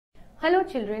Hello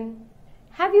children,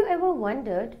 have you ever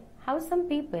wondered how some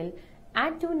people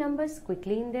add two numbers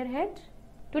quickly in their head?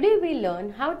 Today we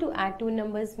learn how to add two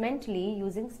numbers mentally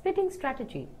using splitting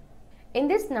strategy. In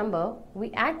this number,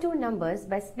 we add two numbers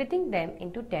by splitting them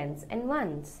into tens and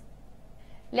ones.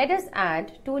 Let us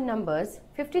add two numbers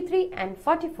 53 and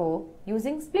 44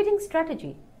 using splitting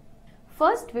strategy.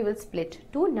 First we will split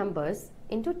two numbers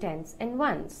into tens and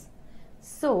ones.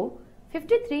 So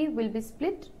 53 will be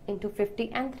split into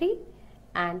 50 and 3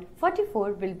 and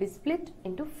 44 will be split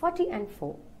into 40 and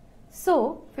 4.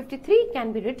 So 53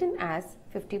 can be written as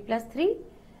 50 plus 3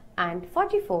 and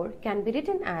 44 can be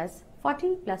written as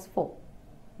 40 plus 4.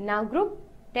 Now group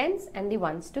tens and the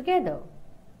ones together.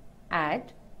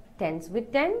 Add tens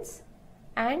with tens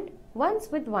and ones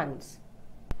with ones.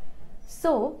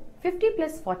 So 50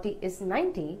 plus 40 is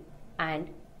 90 and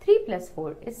 3 plus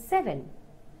 4 is 7.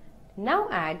 Now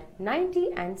add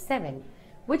 90 and 7,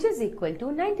 which is equal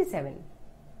to 97.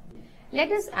 Let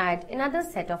us add another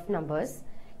set of numbers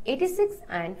 86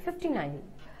 and 59.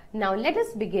 Now let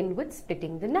us begin with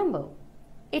splitting the number.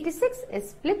 86 is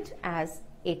split as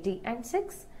 80 and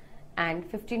 6 and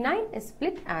 59 is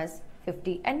split as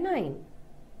 50 and 9.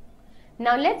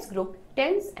 Now let's group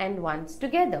tens and ones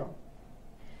together.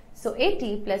 So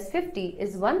 80 plus 50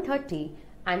 is 130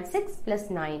 and 6 plus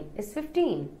 9 is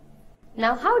 15.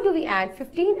 Now how do we add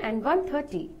 15 and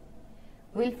 130?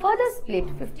 We'll further split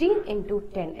 15 into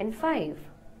 10 and 5.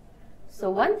 So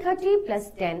 130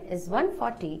 plus 10 is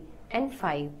 140 and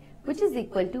 5, which is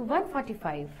equal to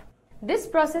 145. This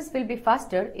process will be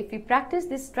faster if we practice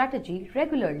this strategy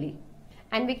regularly,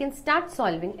 and we can start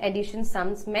solving addition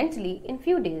sums mentally in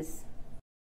few days.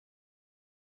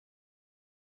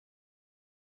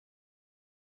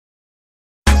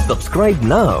 Subscribe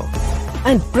now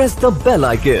and press the bell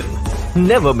icon.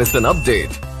 Never miss an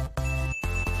update.